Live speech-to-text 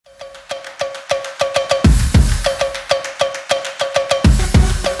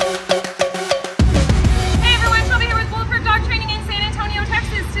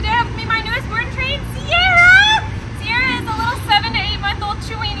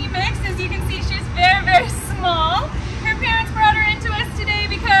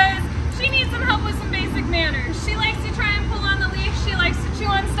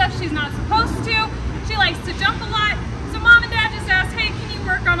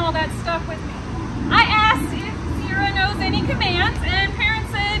all that stuff with me. I asked if Sierra knows any commands, and parents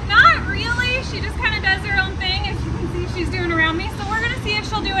said, not really. She just kind of does her own thing, as you can see she's doing around me. So we're gonna see if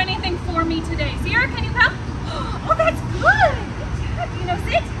she'll do anything for me today. Sierra, can you come? Oh, that's good. Good job, Dino,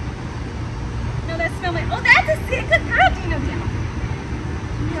 sit. No, that's smell my, oh, that's a sit. Good girl, Dino, down.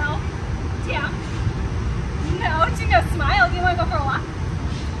 No, down. No, Dino, smile. Do you wanna go for a walk?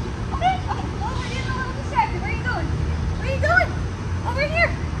 Okay, okay. Oh, we're getting a little distracted. Where are you going? Where are you going? Over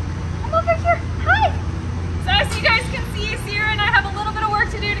here. I'm over here. Hi. So as you guys can see, Sierra and I have a little bit of work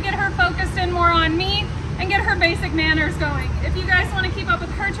to do to get her focused in more on me and get her basic manners going. If you guys want to keep up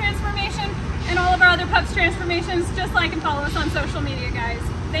with her transformation and all of our other pups' transformations, just like and follow us on social media, guys.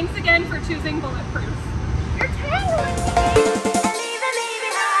 Thanks again for choosing Bulletproof. You're tangling me.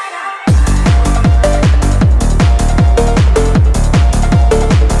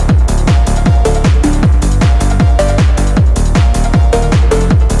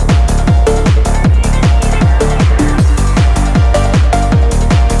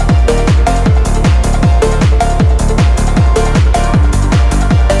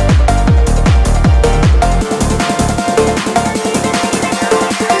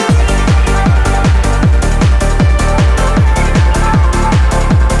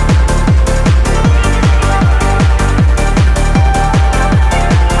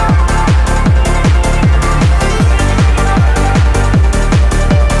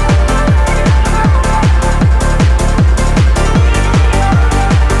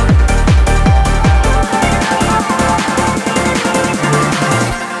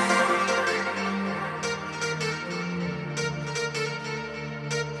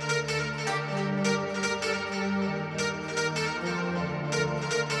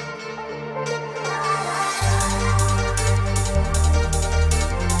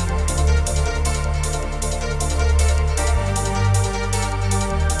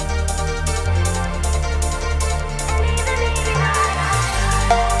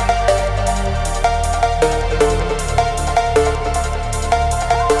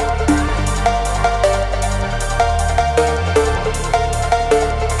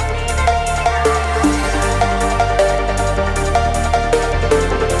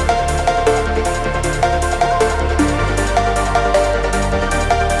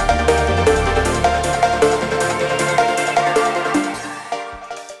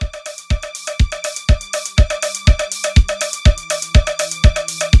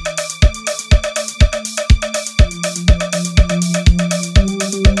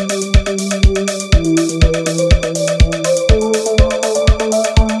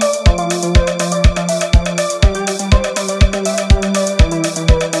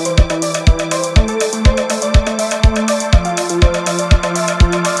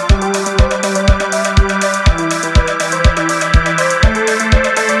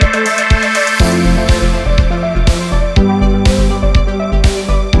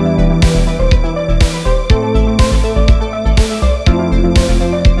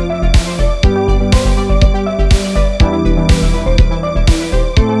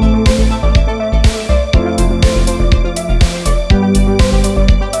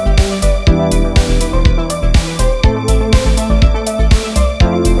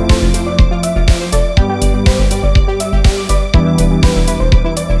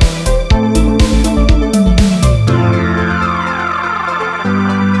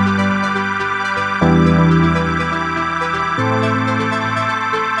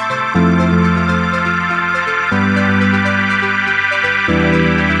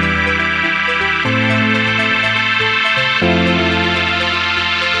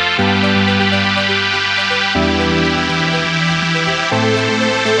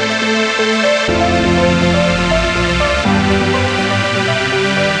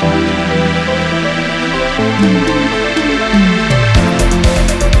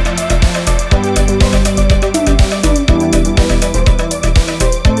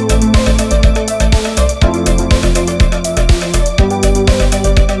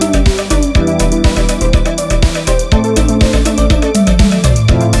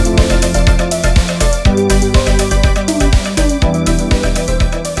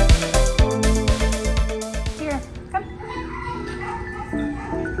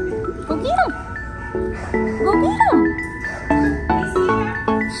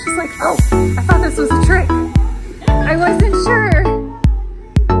 Oh, I thought this was a trick. I wasn't sure